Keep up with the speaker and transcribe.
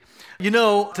You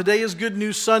know, today is Good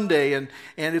News Sunday, and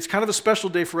it's kind of a special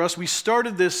day for us. We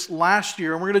started this last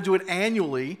year, and we're going to do it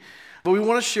annually, but we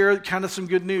want to share kind of some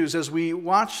good news. As we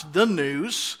watch the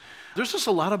news, there's just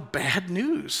a lot of bad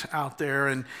news out there,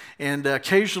 and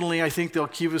occasionally I think they'll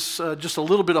give us just a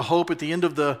little bit of hope. At the end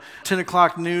of the 10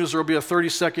 o'clock news, there will be a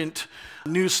 30-second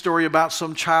news story about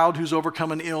some child who's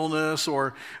overcome an illness,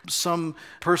 or some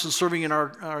person serving in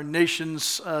our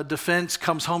nation's defense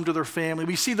comes home to their family.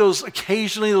 We see those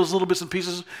occasionally, those little bits and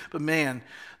pieces, but man,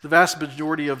 the vast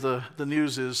majority of the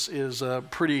news is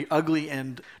pretty ugly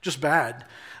and just bad.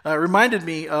 It reminded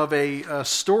me of a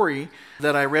story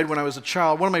that I read when I was a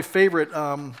child. One of my favorite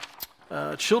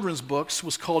children's books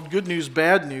was called Good News,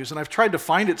 Bad News, and I've tried to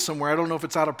find it somewhere. I don't know if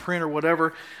it's out of print or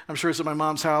whatever. I'm sure it's at my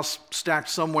mom's house, stacked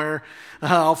somewhere.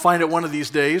 I'll find it one of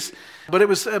these days. But it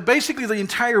was basically the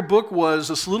entire book was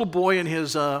this little boy and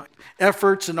his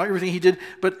efforts and everything he did.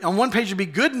 But on one page would be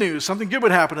good news, something good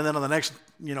would happen, and then on the next,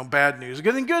 bad news.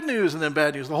 Good news, and then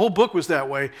bad news. The whole book was that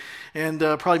way, and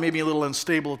probably made me a little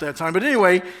unstable at that time. But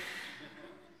anyway,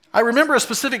 I remember a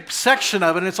specific section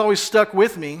of it, and it's always stuck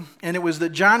with me, and it was that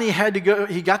Johnny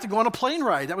he got to go on a plane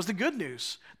ride. That was the good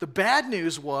news. The bad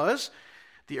news was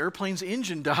the airplane's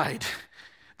engine died.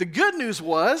 The good news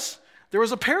was there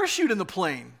was a parachute in the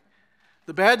plane.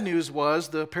 The bad news was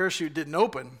the parachute didn't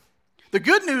open. The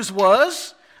good news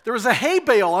was there was a hay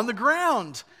bale on the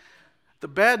ground. The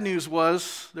bad news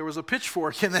was there was a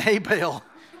pitchfork in the hay bale.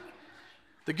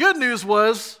 The good news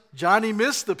was Johnny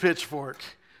missed the pitchfork.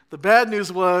 The bad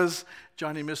news was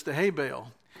Johnny missed the hay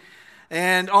bale.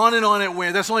 And on it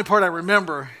went. That's the only part I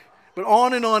remember. But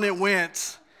on it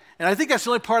went. And I think that's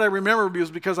the only part I remember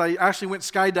because I actually went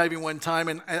skydiving one time.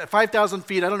 And at 5,000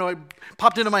 feet, I don't know, it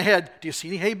popped into my head, do you see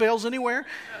any hay bales anywhere?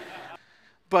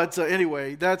 But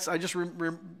anyway, I just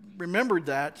remembered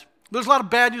that. There's a lot of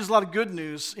bad news, a lot of good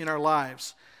news in our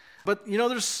lives. But,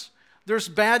 there's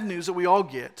bad news that we all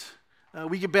get.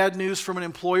 We get bad news from an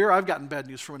employer. I've gotten bad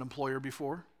news from an employer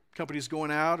before. Companies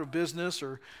going out of business,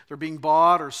 or they're being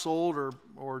bought or sold,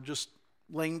 or just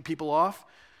laying people off.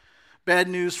 Bad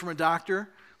news from a doctor.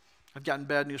 I've gotten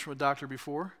bad news from a doctor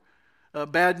before.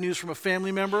 Bad news from a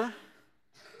family member.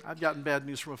 I've gotten bad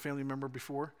news from a family member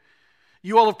before.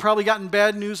 You all have probably gotten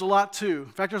bad news a lot too.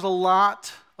 In fact, there's a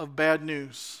lot of bad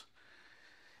news.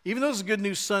 Even though it's a Good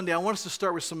News Sunday, I want us to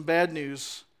start with some bad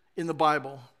news in the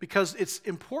Bible, because it's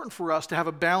important for us to have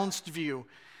a balanced view.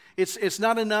 It's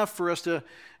not enough for us to,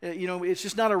 it's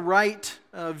just not a right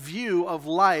view of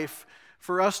life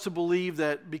for us to believe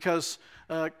that because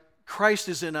Christ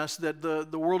is in us, that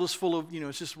the world is full of,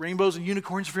 it's just rainbows and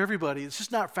unicorns for everybody. It's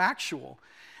just not factual.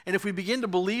 And if we begin to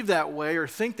believe that way, or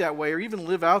think that way, or even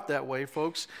live out that way,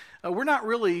 folks, we're not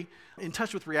really in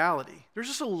touch with reality. There's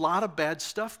just a lot of bad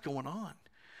stuff going on.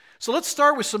 So let's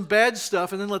start with some bad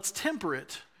stuff, and then let's temper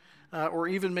it, or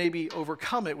even maybe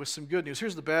overcome it with some good news.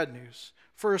 Here's the bad news.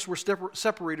 First, we're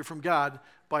separated from God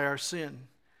by our sin.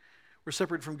 We're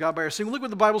separated from God by our sin. Look what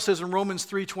the Bible says in Romans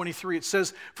 3:23. It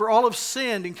says, "For all have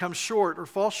sinned and come short or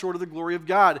fall short of the glory of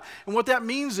God." And what that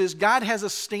means is God has a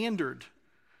standard.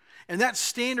 And that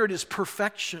standard is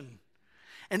perfection.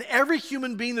 And every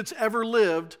human being that's ever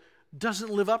lived doesn't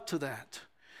live up to that.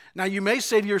 Now, you may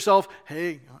say to yourself,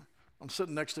 hey, I'm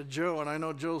sitting next to Joe, and I know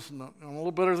I'm a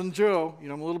little better than Joe.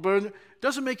 I'm a little better. It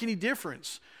doesn't make any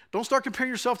difference. Don't start comparing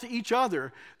yourself to each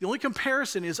other. The only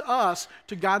comparison is us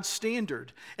to God's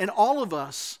standard. And all of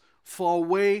us fall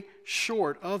way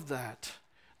short of that.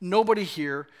 Nobody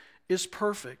here is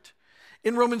perfect.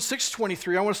 In Romans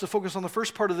 6:23, I want us to focus on the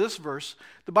first part of this verse.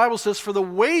 The Bible says, "For the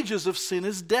wages of sin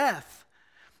is death."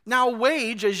 Now, a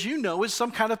wage, as you know, is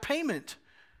some kind of payment.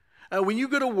 When you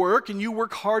go to work and you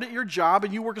work hard at your job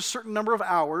and you work a certain number of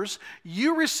hours,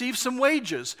 you receive some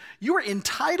wages. You are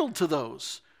entitled to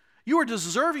those. You are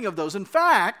deserving of those. In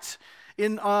fact,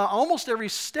 in almost every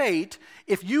state,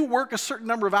 if you work a certain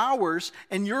number of hours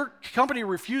and your company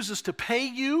refuses to pay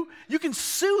you, you can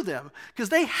sue them because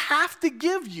they have to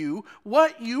give you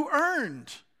what you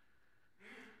earned.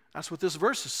 That's what this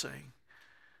verse is saying.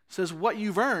 It says what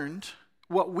you've earned,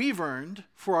 what we've earned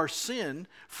for our sin,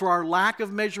 for our lack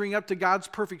of measuring up to God's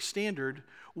perfect standard,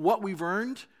 what we've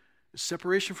earned is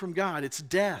separation from God. It's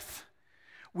death.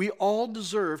 We all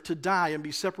deserve to die and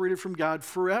be separated from God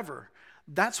forever.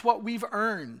 That's what we've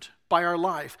earned by our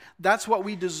life. That's what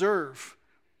we deserve.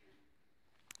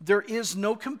 There is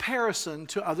no comparison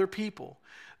to other people.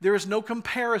 There is no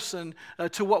comparison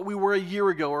to what we were a year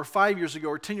ago or 5 years ago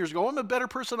or 10 years ago. I'm a better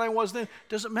person than I was then.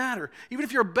 Doesn't matter. Even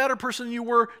if you're a better person than you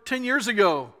were 10 years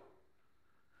ago.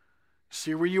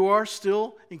 See where you are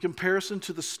still in comparison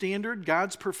to the standard,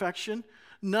 God's perfection?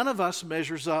 None of us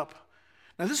measures up.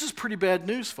 Now, this is pretty bad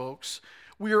news, folks.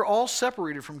 We are all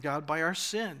separated from God by our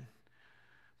sin.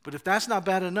 But if that's not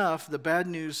bad enough, the bad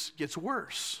news gets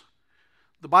worse.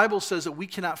 The Bible says that we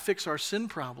cannot fix our sin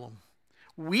problem.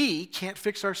 We can't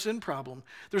fix our sin problem.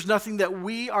 There's nothing that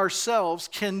we ourselves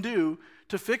can do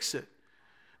to fix it.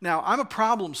 Now, I'm a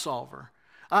problem solver.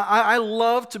 I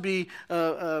love to be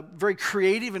very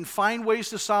creative and find ways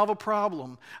to solve a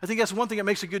problem. I think that's one thing that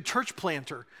makes a good church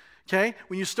planter. Okay?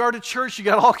 When you start a church, you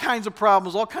got all kinds of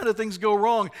problems, all kinds of things go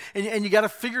wrong, and you got to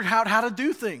figure out how to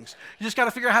do things. You just got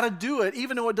to figure out how to do it,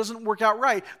 even though it doesn't work out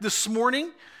right. This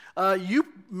morning, you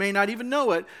may not even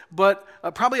know it, but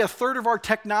probably a third of our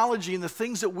technology and the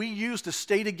things that we use to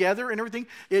stay together and everything,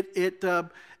 it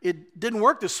didn't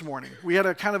work this morning. We had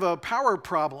a kind of a power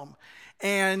problem,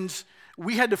 and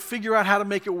we had to figure out how to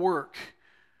make it work.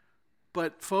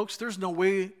 But folks, there's no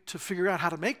way to figure out how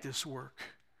to make this work.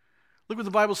 Look what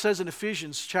the Bible says in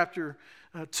Ephesians chapter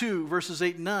 2, verses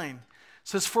 8 and 9. It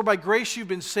says, "For by grace you've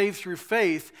been saved through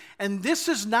faith, and this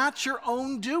is not your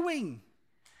own doing.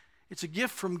 It's a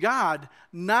gift from God,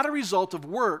 not a result of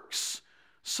works,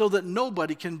 so that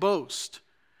nobody can boast."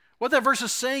 What that verse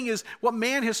is saying is what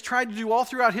man has tried to do all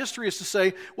throughout history is to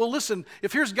say, well, listen,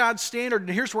 if here's God's standard and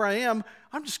here's where I am,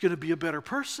 I'm just going to be a better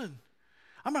person.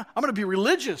 I'm going to be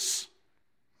religious.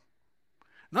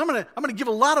 And I'm going to give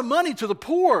a lot of money to the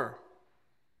poor.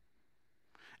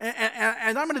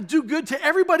 And I'm going to do good to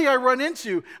everybody I run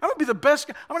into. I'm going to be the best.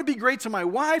 I'm going to be great to my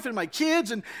wife and my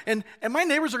kids, and my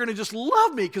neighbors are going to just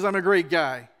love me because I'm a great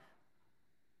guy.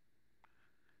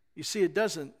 You see, it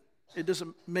doesn't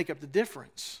make up the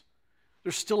difference.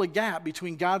 There's still a gap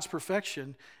between God's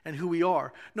perfection and who we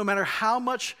are. No matter how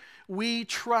much we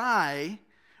try,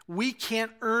 we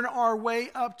can't earn our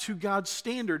way up to God's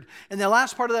standard. And the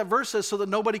last part of that verse says, so that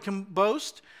nobody can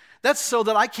boast. That's so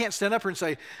that I can't stand up here and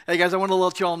say, hey guys, I want to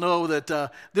let y'all know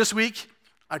that this week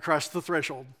I crossed the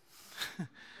threshold.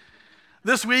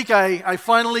 This week I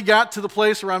finally got to the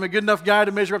place where I'm a good enough guy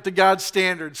to measure up to God's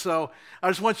standards. So I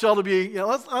just want y'all to be,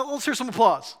 let's hear some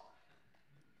applause.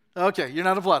 Okay, you're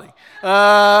not applauding.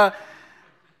 The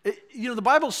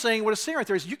Bible's saying, what it's saying right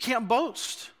there is you can't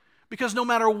boast. Because no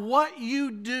matter what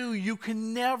you do, you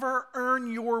can never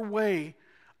earn your way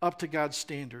up to God's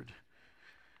standard.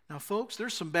 Now, folks,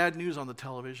 there's some bad news on the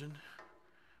television,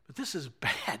 but this is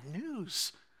bad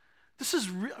news. This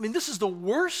is the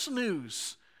worst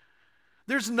news.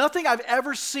 There's nothing I've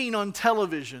ever seen on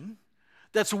television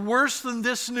that's worse than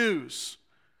this news.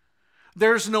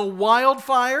 There's no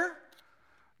wildfire.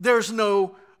 There's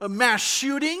no mass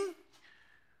shooting.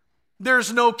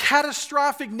 There's no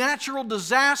catastrophic natural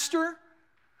disaster.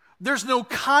 There's no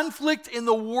conflict in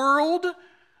the world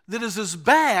that is as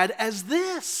bad as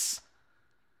this.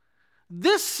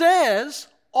 This says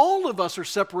all of us are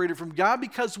separated from God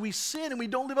because we sin and we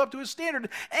don't live up to His standard,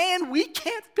 and we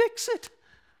can't fix it.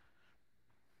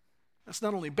 That's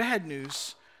not only bad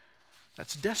news,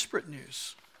 that's desperate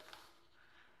news.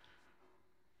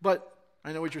 But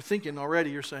I know what you're thinking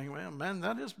already. You're saying, well, man,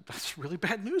 that's really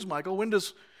bad news, Michael. When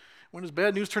does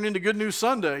bad news turn into good news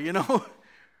Sunday,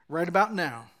 Right about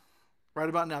now. Right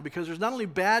about now. Because there's not only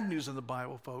bad news in the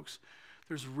Bible, folks,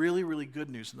 there's really, really good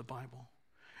news in the Bible.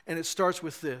 And it starts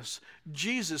with this.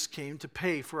 Jesus came to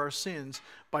pay for our sins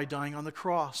by dying on the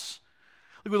cross.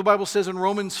 Look what the Bible says in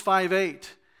Romans 5:8. It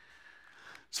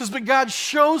says, but God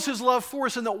shows His love for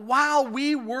us in that while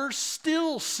we were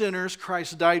still sinners,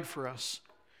 Christ died for us.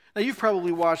 Now, you've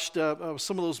probably watched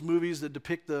some of those movies that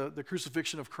depict the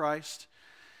crucifixion of Christ.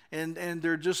 And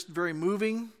they're just very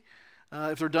moving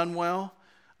if they're done well.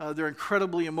 They're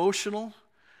incredibly emotional.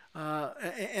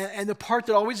 And the part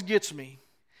that always gets me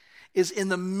is in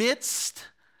the midst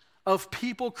of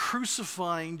people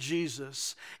crucifying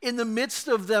Jesus, in the midst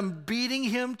of them beating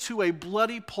Him to a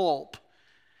bloody pulp,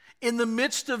 in the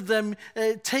midst of them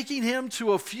taking Him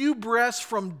to a few breaths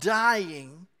from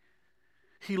dying,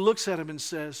 He looks at him and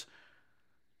says,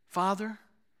 Father,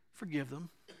 forgive them.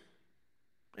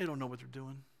 They don't know what they're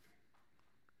doing.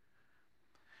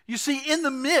 You see, in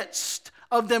the midst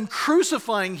of them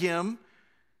crucifying Him,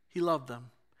 He loved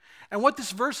them. And what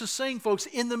this verse is saying, folks,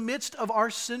 in the midst of our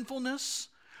sinfulness,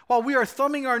 while we are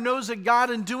thumbing our nose at God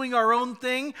and doing our own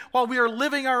thing, while we are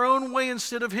living our own way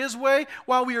instead of His way,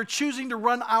 while we are choosing to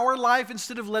run our life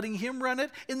instead of letting Him run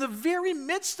it, in the very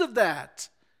midst of that,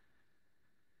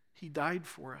 He died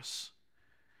for us.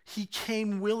 He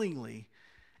came willingly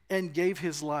and gave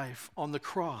His life on the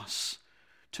cross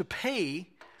to pay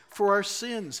for our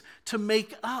sins, to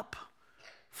make up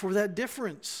for that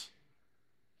difference.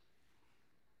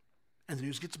 And the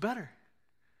news gets better.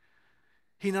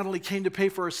 He not only came to pay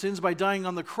for our sins by dying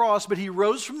on the cross, but he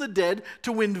rose from the dead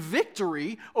to win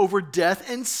victory over death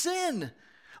and sin.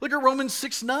 Look at Romans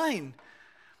 6:9.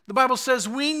 The Bible says,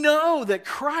 we know that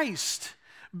Christ,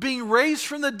 being raised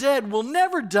from the dead, will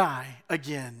never die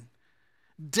again.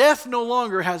 Death no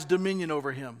longer has dominion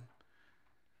over him.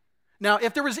 Now,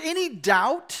 if there was any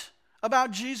doubt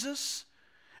about Jesus,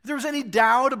 if there was any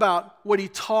doubt about what he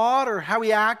taught or how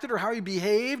he acted or how he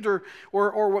behaved or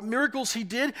what miracles he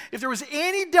did, if there was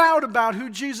any doubt about who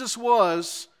Jesus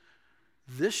was,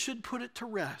 this should put it to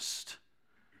rest.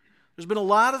 There's been a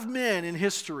lot of men in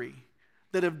history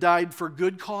that have died for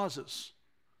good causes.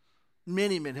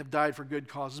 Many men have died for good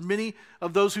causes. Many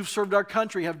of those who've served our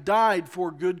country have died for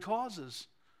good causes.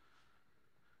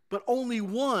 But only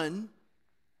one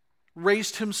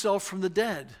raised himself from the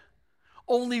dead.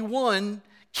 Only one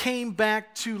came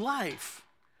back to life.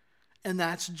 And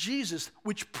that's Jesus,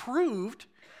 which proved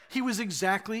he was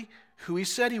exactly who he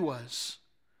said he was.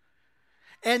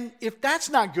 And if that's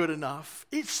not good enough,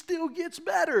 it still gets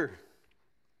better.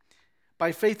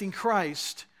 By faith in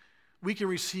Christ, we can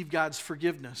receive God's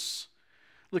forgiveness.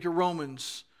 Look at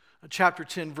Romans chapter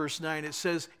 10, verse 9. It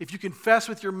says, if you confess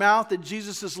with your mouth that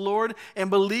Jesus is Lord and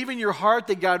believe in your heart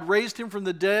that God raised him from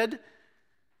the dead,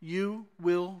 you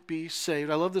will be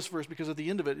saved. I love this verse because at the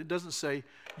end of it, it doesn't say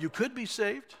you could be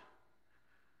saved.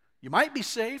 You might be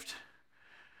saved.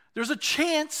 There's a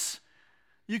chance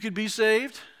you could be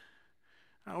saved.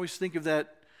 I always think of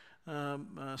that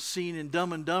scene in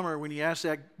Dumb and Dumber when he asks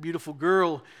that beautiful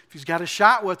girl if he's got a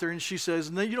shot with her, and she says,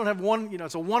 and then you don't have one,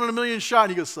 it's a 1 in a million shot.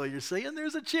 And he goes, so you're saying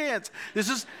there's a chance. This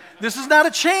is not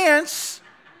a chance.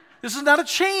 This is not a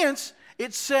chance.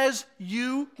 It says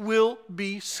you will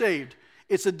be saved.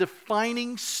 It's a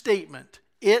defining statement.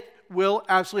 It will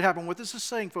absolutely happen. What this is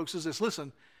saying, folks, is this.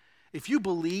 Listen, if you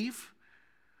believe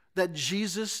that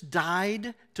Jesus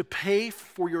died to pay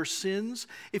for your sins,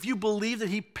 if you believe that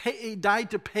he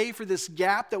died to pay for this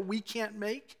gap that we can't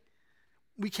make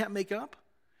up,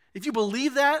 if you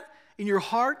believe that in your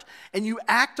heart and you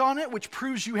act on it, which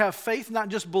proves you have faith, not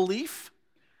just belief,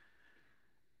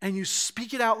 and you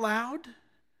speak it out loud,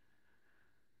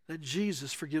 that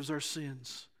Jesus forgives our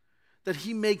sins, that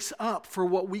he makes up for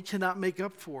what we cannot make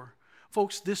up for.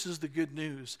 Folks, this is the good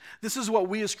news. This is what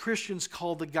we as Christians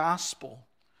call the gospel.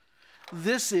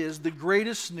 This is the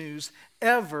greatest news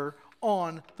ever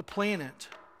on the planet.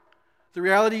 The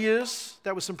reality is,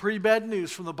 that was some pretty bad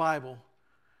news from the Bible.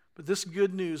 But this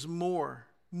good news more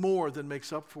than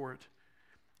makes up for it.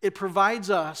 It provides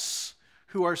us,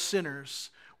 who are sinners,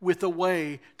 with a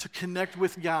way to connect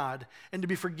with God and to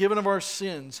be forgiven of our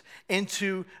sins and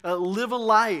to live a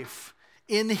life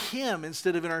in him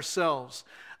instead of in ourselves.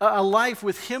 A life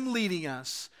with him leading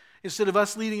us instead of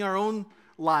us leading our own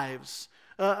lives.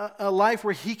 A life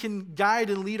where he can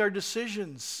guide and lead our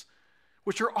decisions,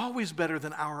 which are always better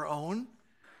than our own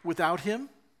without him.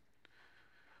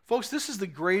 Folks, this is the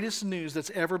greatest news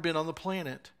that's ever been on the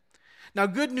planet. Now,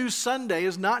 Good News Sunday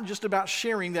is not just about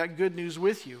sharing that good news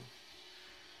with you,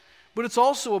 but it's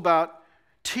also about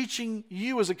teaching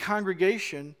you as a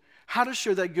congregation how to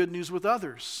share that good news with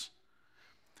others.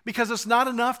 Because it's not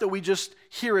enough that we just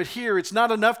hear it here. It's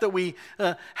not enough that we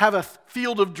have a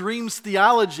field of dreams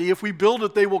theology. If we build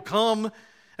it, they will come.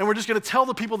 And we're just going to tell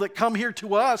the people that come here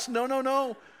to us.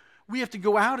 No. We have to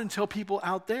go out and tell people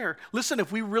out there. Listen,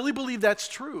 if we really believe that's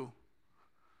true,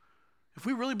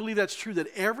 that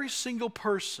every single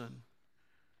person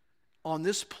on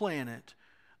this planet,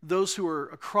 those who are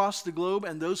across the globe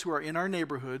and those who are in our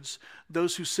neighborhoods,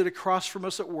 those who sit across from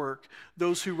us at work,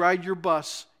 those who ride your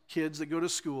bus, kids that go to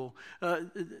school,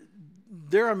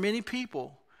 there are many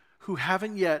people who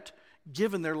haven't yet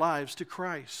given their lives to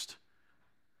Christ.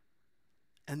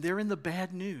 And they're in the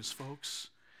bad news, folks.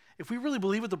 If we really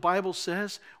believe what the Bible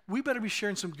says, we better be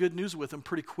sharing some good news with them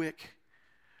pretty quick.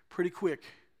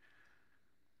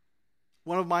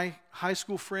 One of my high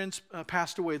school friends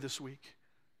passed away this week.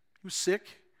 He was sick,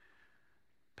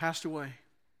 passed away.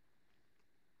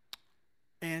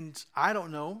 And I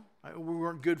don't know. We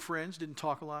weren't good friends, didn't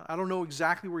talk a lot. I don't know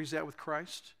exactly where he's at with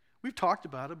Christ. We've talked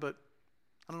about it, but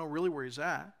I don't know really where he's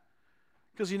at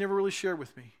because he never really shared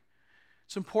with me.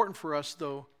 It's important for us,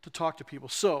 though, to talk to people.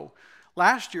 So,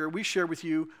 last year, we shared with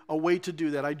you a way to do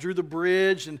that. I drew the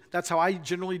bridge, and that's how I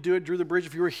generally do it. Drew the bridge.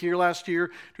 If you were here last year,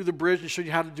 drew the bridge and showed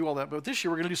you how to do all that. But this year,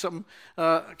 we're going to do something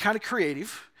kind of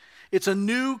creative. It's a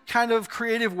new kind of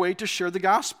creative way to share the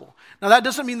gospel. Now, that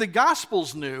doesn't mean the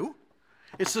gospel's new.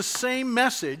 It's the same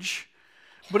message,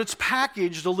 but it's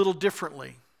packaged a little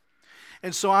differently.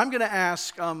 And so I'm going to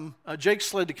ask Jake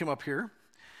Sled to come up here.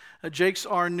 Jake's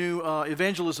our new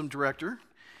evangelism director.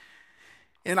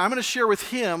 And I'm going to share with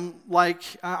him,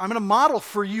 I'm going to model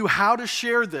for you how to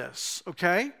share this,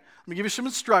 okay? I'm going to give you some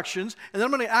instructions, and then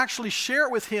I'm going to actually share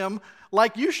it with him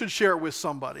like you should share it with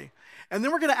somebody. And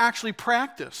then we're going to actually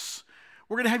practice.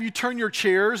 We're going to have you turn your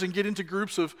chairs and get into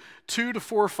groups of 2 to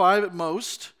 4 or 5 at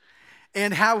most,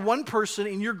 and have one person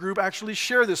in your group actually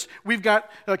share this. We've got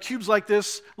cubes like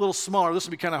this, a little smaller. This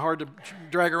will be kind of hard to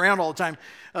drag around all the time.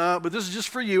 But this is just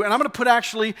for you. And I'm going to put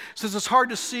actually, since it's hard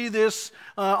to see this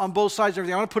on both sides and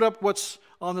everything, I'm going to put up what's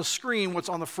on the screen, what's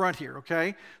on the front here,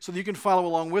 okay? So that you can follow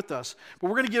along with us. But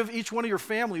we're going to give each one of your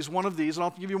families one of these, and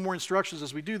I'll give you more instructions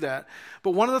as we do that.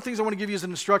 But one of the things I want to give you as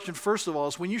an instruction, first of all,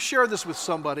 is when you share this with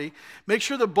somebody, make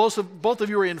sure that both of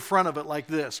you are in front of it like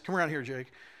this. Come around here, Jake.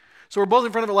 So we're both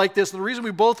in front of it like this. And the reason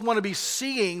we both want to be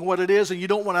seeing what it is and you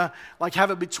don't want to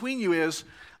have it between you is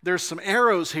there's some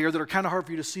arrows here that are kind of hard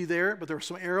for you to see there, but there are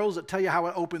some arrows that tell you how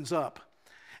it opens up.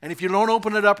 And if you don't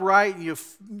open it up right and you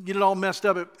get it all messed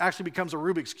up, it actually becomes a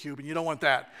Rubik's Cube, and you don't want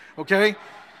that, okay?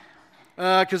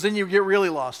 Because then you get really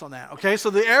lost on that, okay? So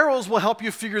the arrows will help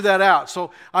you figure that out.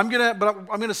 So I'm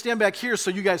gonna stand back here so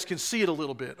you guys can see it a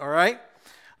little bit, all right?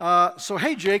 So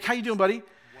hey, Jake, how you doing, buddy?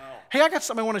 Hey, I got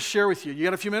something I want to share with you. You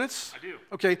got a few minutes? I do.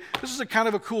 Okay, this is a kind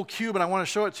of a cool cube, and I want to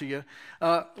show it to you.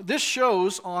 This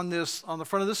shows on the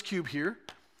front of this cube here.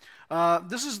 On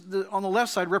the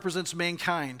left side represents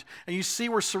mankind, and you see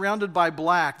we're surrounded by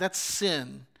black. That's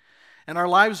sin, and our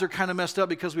lives are kind of messed up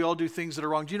because we all do things that are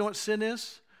wrong. Do you know what sin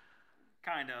is?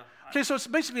 Kind of. Okay, so it's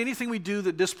basically anything we do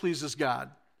that displeases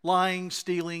God. Lying,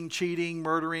 stealing, cheating,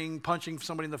 murdering, punching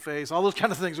somebody in the face, all those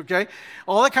kind of things, okay?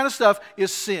 All that kind of stuff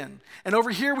is sin. And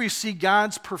over here we see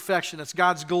God's perfection. It's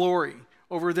God's glory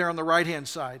over there on the right-hand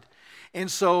side. And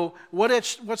so what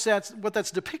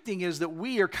that's depicting is that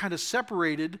we are kind of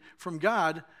separated from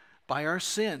God by our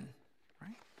sin.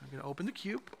 Right? I'm going to open the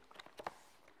cube.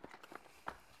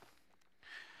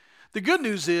 The good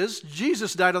news is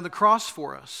Jesus died on the cross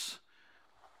for us.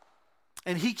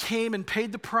 And he came and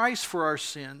paid the price for our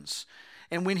sins.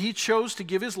 And when he chose to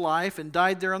give his life and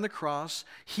died there on the cross,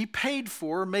 he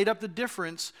made up the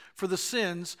difference for the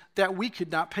sins that we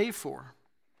could not pay for.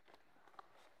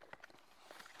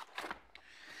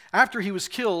 After he was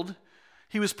killed,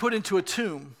 he was put into a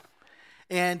tomb.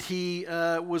 And he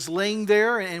was laying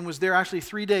there and was there actually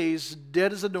 3 days,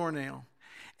 dead as a doornail.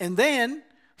 And then,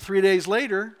 3 days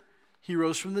later, he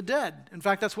rose from the dead. In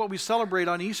fact, that's what we celebrate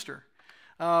on Easter.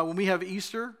 When we have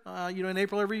Easter, in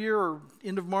April every year or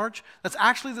end of March, that's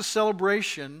actually the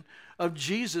celebration of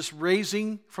Jesus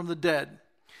raising from the dead.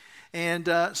 And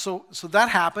so that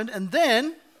happened. And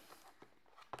then,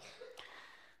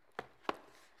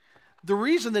 the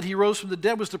reason that he rose from the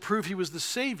dead was to prove he was the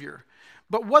Savior.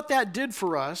 But what that did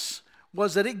for us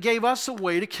was that it gave us a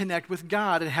way to connect with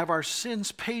God and have our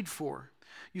sins paid for.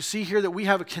 You see here that we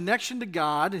have a connection to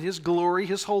God and his glory,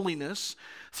 his holiness,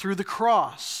 through the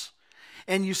cross.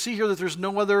 And you see here that there's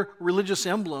no other religious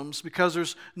emblems because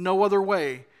there's no other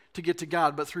way to get to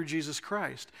God but through Jesus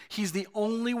Christ. He's the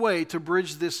only way to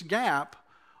bridge this gap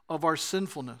of our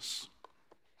sinfulness.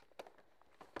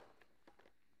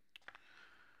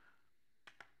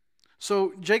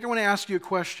 So, Jake, I want to ask you a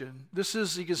question.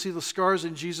 You can see the scars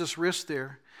in Jesus' wrist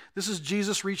there. This is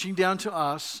Jesus reaching down to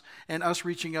us and us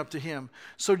reaching up to him.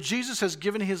 So Jesus has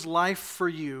given his life for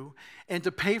you and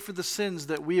to pay for the sins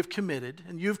that we have committed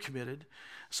and you've committed.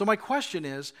 So my question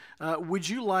is, would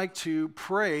you like to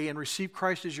pray and receive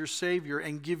Christ as your Savior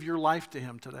and give your life to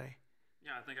him today?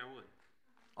 Yeah, I think I would.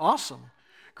 Awesome.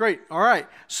 Great. All right.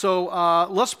 So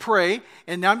let's pray.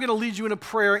 And now I'm going to lead you in a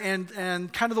prayer.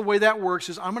 And kind of the way that works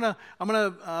is I'm going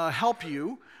to help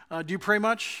you. Do you pray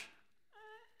much?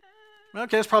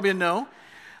 Okay, that's probably a no.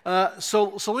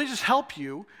 So let me just help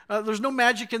you. There's no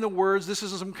magic in the words. This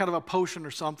isn't some kind of a potion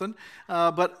or something.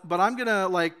 But I'm going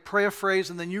to pray a phrase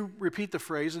and then you repeat the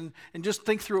phrase and just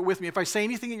think through it with me. If I say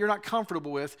anything that you're not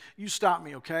comfortable with, you stop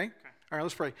me, okay? All right,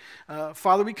 let's pray.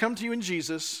 Father, we come to you in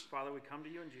Jesus. Father, we come to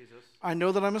you in Jesus. I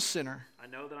know that I'm a sinner. I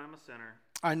know that I'm a sinner.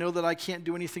 I know that I can't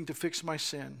do anything to fix my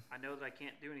sin. I know that I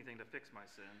can't do anything to fix my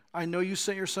sin. I know you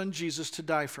sent your son Jesus to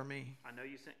die for me. I know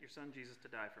you sent your son Jesus to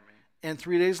die for me. And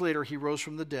 3 days later, he rose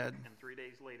from the dead. And 3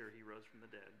 days later, he rose from the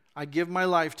dead. I give my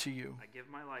life to you. I give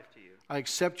my life to you. I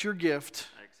accept your gift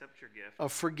I accept your gift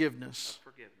of forgiveness.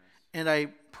 of forgiveness. And I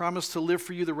promise to live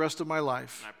for you the rest of my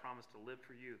life. And I promise to live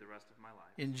for you the rest of my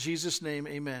life. In Jesus' name,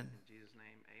 amen. In Jesus'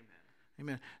 name,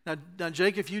 amen. Amen. Now,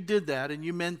 Jake, if you did that and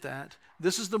you meant that,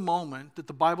 this is the moment that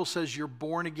the Bible says you're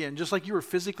born again. Just like you were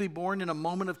physically born in a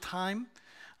moment of time,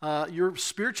 you're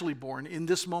spiritually born in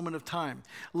this moment of time.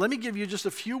 Let me give you just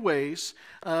a few ways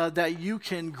that you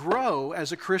can grow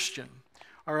as a Christian.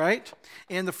 All right?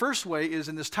 And the first way is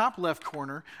in this top left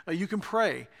corner, you can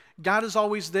pray. God is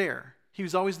always there. He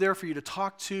was always there for you to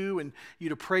talk to and you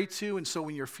to pray to. And so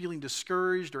when you're feeling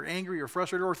discouraged or angry or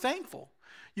frustrated or thankful,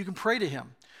 you can pray to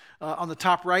him. On the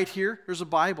top right here, there's a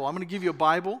Bible. I'm going to give you a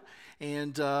Bible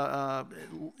and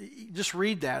just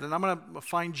read that. And I'm going to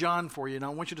find John for you. And I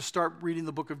want you to start reading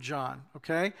the book of John,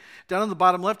 okay? Down in the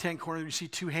bottom left-hand corner, you see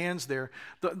two hands there.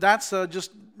 That's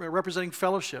just representing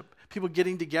fellowship, people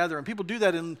getting together. And people do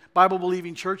that in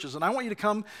Bible-believing churches. And I want you to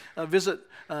come visit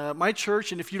my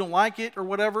church. And if you don't like it or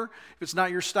whatever, if it's not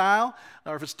your style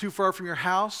or if it's too far from your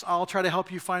house, I'll try to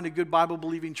help you find a good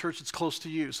Bible-believing church that's close to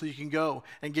you so you can go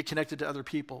and get connected to other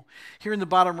people. Here in the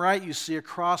bottom right, you see a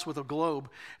cross with a globe.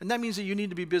 And that means that you need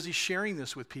to be busy sharing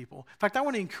this with people. In fact, I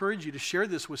want to encourage you to share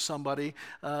this with somebody,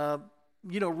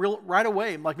 right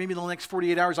away, like maybe in the next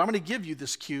 48 hours. I'm going to give you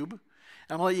this cube, and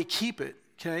I'm going to let you keep it,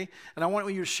 okay? And I want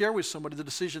you to share with somebody the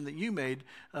decision that you made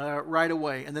right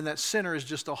away. And then that center is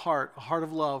just a heart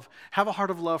of love. Have a heart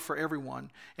of love for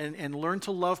everyone, and learn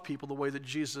to love people the way that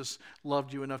Jesus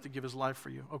loved you enough to give his life for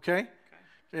you, okay?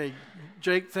 Hey,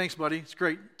 Jake, thanks, buddy. It's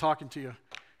great talking to you.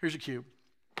 Here's your cube.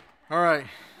 All right.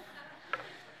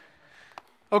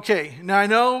 Okay, now I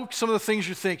know some of the things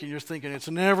you're thinking. You're thinking, it's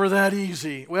never that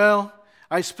easy. Well,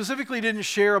 I specifically didn't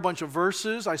share a bunch of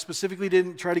verses. I specifically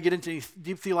didn't try to get into any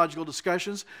deep theological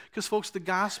discussions because, folks, the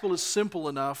gospel is simple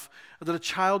enough that a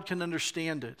child can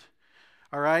understand it,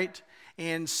 all right?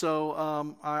 And so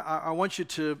I want you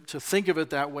to think of it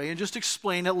that way and just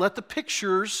explain it. Let the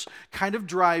pictures kind of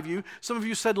drive you. Some of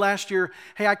you said last year,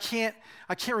 hey, I can't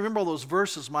remember all those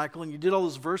verses, Michael, and you did all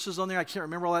those verses on there. I can't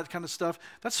remember all that kind of stuff.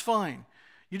 That's fine.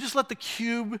 You just let the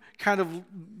cube kind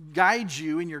of guide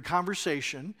you in your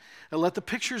conversation, and let the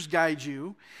pictures guide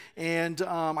you, and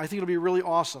I think it'll be really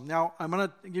awesome. Now, I'm going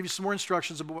to give you some more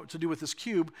instructions about what to do with this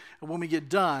cube when we get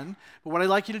done, but what I'd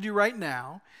like you to do right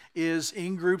now is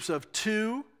in groups of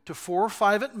 2 to 4 or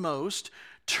 5 at most,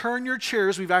 turn your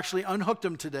chairs. We've actually unhooked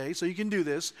them today, so you can do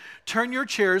this. Turn your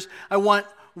chairs. I want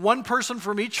one person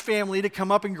from each family to come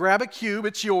up and grab a cube.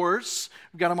 It's yours.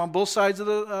 We've got them on both sides of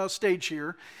the stage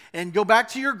here. And go back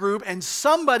to your group, and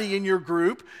somebody in your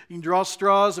group, you can draw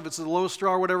straws if it's the lowest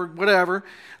straw or whatever,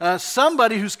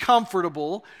 somebody who's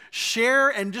comfortable, share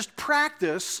and just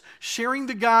practice sharing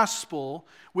the gospel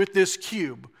with this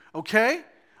cube. Okay?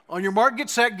 On your mark, get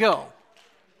set, go.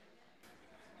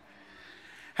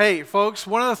 Hey, folks,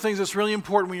 one of the things that's really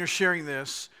important when you're sharing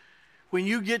this, when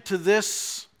you get to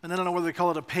this, and I don't know whether they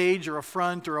call it a page or a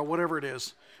front or a whatever it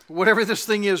is, whatever this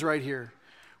thing is right here,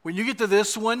 when you get to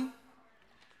this one,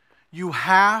 you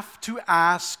have to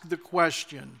ask the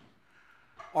question,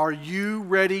 are you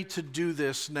ready to do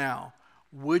this now?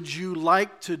 Would you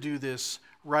like to do this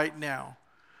right now?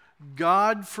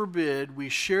 God forbid we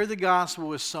share the gospel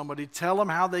with somebody, tell them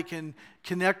how they can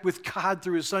connect with God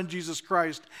through his son Jesus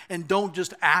Christ, and don't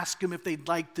just ask them if they'd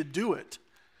like to do it,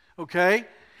 okay?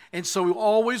 And so we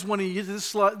always, when you get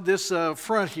to this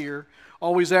front here,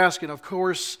 always asking, of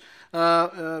course,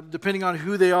 depending on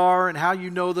who they are and how you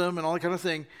know them and all that kind of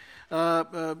thing,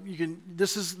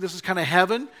 this is kind of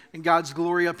heaven and God's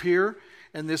glory up here,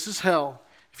 and this is hell.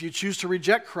 If you choose to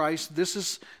reject Christ, this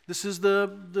is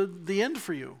the end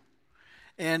for you.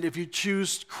 And if you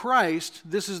choose Christ,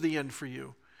 this is the end for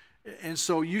you. And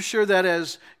so you share that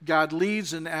as God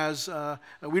leads, and as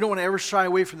we don't want to ever shy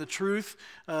away from the truth,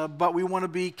 but we want to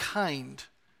be kind.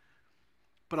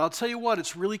 But I'll tell you what,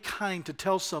 it's really kind to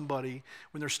tell somebody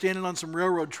when they're standing on some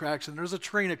railroad tracks and there's a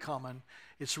train a-coming,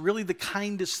 it's really the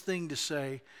kindest thing to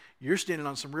say, you're standing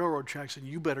on some railroad tracks and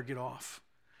you better get off.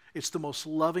 It's the most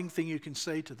loving thing you can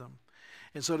say to them.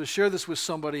 And so to share this with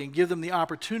somebody and give them the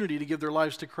opportunity to give their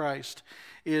lives to Christ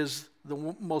is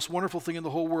the most wonderful thing in the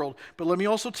whole world. But let me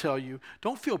also tell you,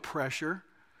 don't feel pressure,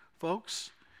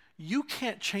 folks. You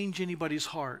can't change anybody's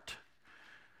heart.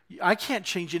 I can't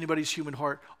change anybody's human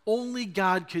heart. Only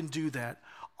God can do that.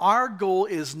 Our goal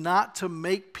is not to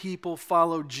make people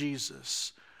follow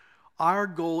Jesus. Our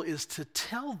goal is to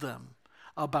tell them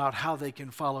about how they can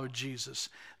follow Jesus.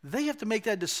 They have to make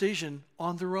that decision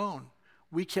on their own.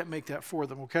 We can't make that for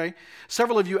them, okay?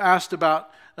 Several of you asked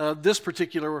about this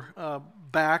particular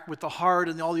back with the heart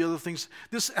and all the other things.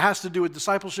 This has to do with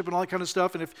discipleship and all that kind of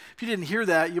stuff. And if you didn't hear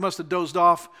that, you must have dozed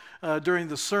off during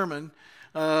the sermon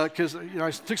because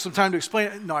I took some time to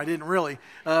explain it. No, I didn't really.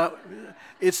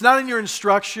 It's not in your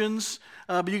instructions,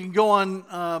 but you can go on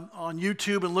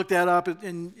YouTube and look that up.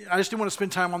 And I just didn't want to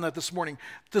spend time on that this morning.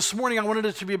 This morning, I wanted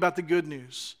it to be about the good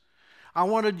news. I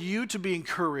wanted you to be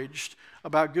encouraged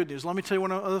about good news. Let me tell you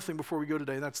one other thing before we go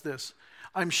today. That's this.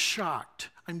 I'm shocked.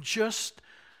 I'm just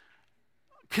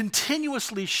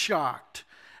continuously shocked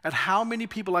at how many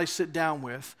people I sit down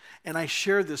with and I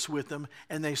share this with them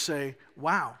and they say,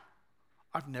 wow,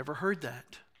 I've never heard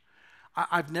that.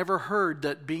 I've never heard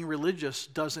that being religious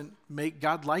doesn't make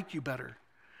God like you better.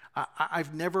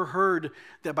 I've never heard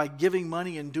that by giving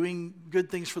money and doing good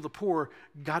things for the poor,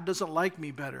 God doesn't like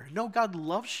me better. No, God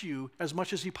loves you as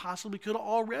much as he possibly could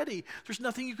already. There's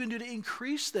nothing you can do to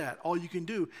increase that. All you can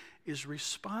do is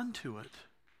respond to it.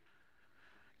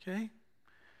 Okay?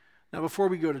 Now, before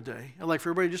we go today, I'd like for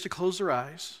everybody just to close their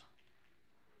eyes.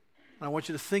 And I want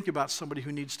you to think about somebody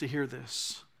who needs to hear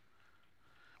this.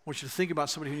 I want you to think about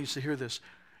somebody who needs to hear this.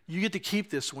 You get to keep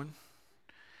this one.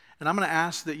 And I'm going to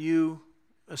ask that you,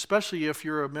 especially if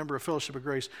you're a member of Fellowship of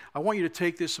Grace, I want you to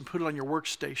take this and put it on your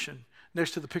workstation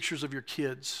next to the pictures of your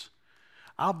kids.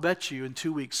 I'll bet you in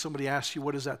 2 weeks somebody asks you,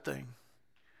 what is that thing?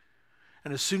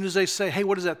 And as soon as they say, hey,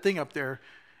 what is that thing up there?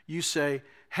 You say,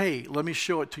 hey, let me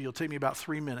show it to you. It'll take me about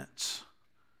 3 minutes.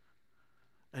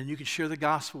 And you can share the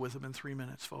gospel with them in 3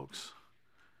 minutes, folks.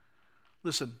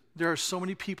 Listen, there are so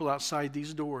many people outside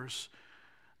these doors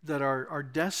that are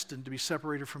destined to be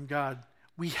separated from God.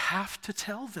 We have to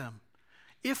tell them.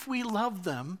 If we love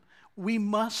them, we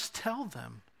must tell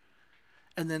them.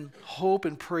 And then hope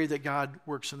and pray that God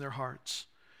works in their hearts.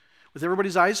 With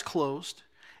everybody's eyes closed,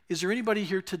 is there anybody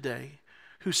here today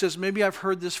who says, maybe I've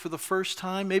heard this for the first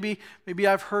time, maybe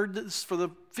I've heard this for the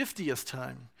 50th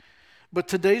time, but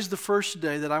today's the first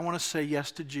day that I want to say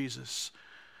yes to Jesus.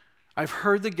 I've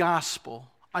heard the gospel,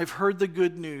 I've heard the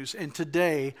good news, and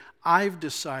today I've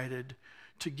decided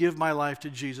to give my life to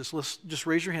Jesus. Let's just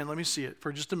raise your hand, let me see it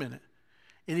for just a minute.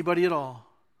 Anybody at all?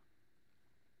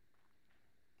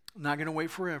 I'm not going to wait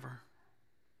forever.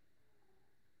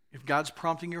 If God's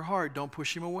prompting your heart, don't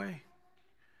push him away.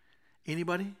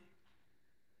 Anybody?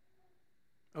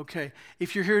 Okay,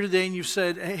 if you're here today and you've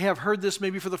said, hey, I've heard this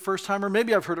maybe for the first time, or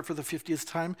maybe I've heard it for the 50th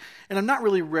time, and I'm not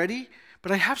really ready,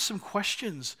 but I have some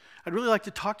questions. I'd really like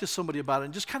to talk to somebody about it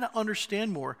and just kind of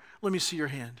understand more. Let me see your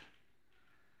hand.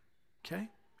 Okay,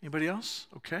 anybody else?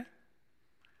 Okay.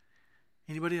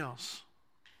 Anybody else?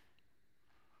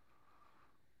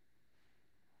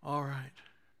 All right,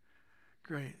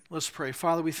 great. Let's pray.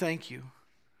 Father, we thank you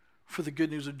for the good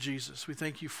news of Jesus. We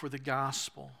thank you for the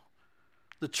gospel,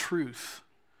 the truth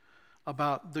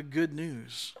about the good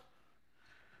news.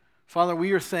 Father,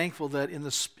 we are thankful that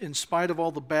in spite of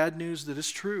all the bad news that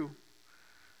is true,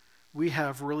 we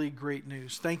have really great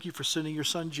news. Thank you for sending your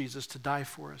son Jesus to die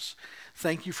for us.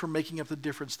 Thank you for making up the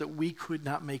difference that we could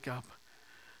not make up.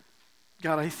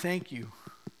 God, I thank you.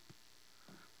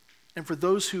 And for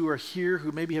those who are here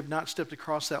who maybe have not stepped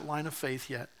across that line of faith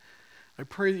yet, I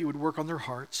pray that you would work on their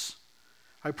hearts.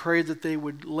 I pray that they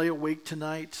would lay awake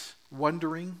tonight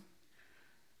wondering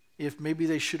if maybe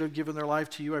they should have given their life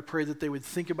to you. I pray that they would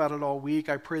think about it all week.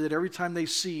 I pray that every time they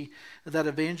see that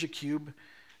EvangeCube,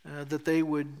 that they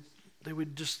would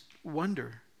just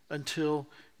wonder until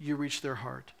you reach their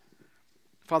heart.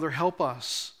 Father, help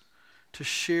us to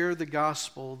share the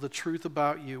gospel, the truth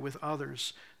about you with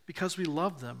others because we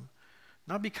love them,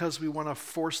 not because we want to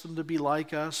force them to be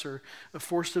like us or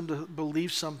force them to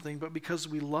believe something, but because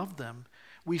we love them.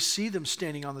 We see them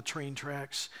standing on the train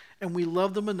tracks, and we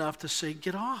love them enough to say,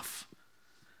 get off.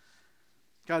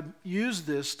 God, use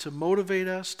this to motivate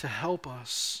us, to help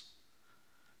us,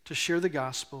 to share the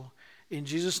gospel. In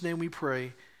Jesus' name we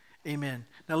pray, amen.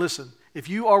 Now listen, if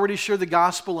you already share the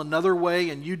gospel another way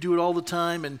and you do it all the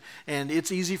time and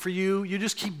it's easy for you, you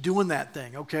just keep doing that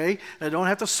thing, okay? I don't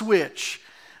have to switch.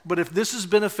 But if this is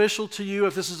beneficial to you,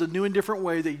 if this is a new and different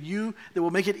way that will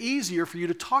make it easier for you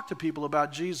to talk to people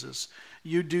about Jesus,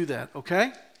 you do that,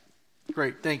 okay?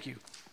 Great, thank you.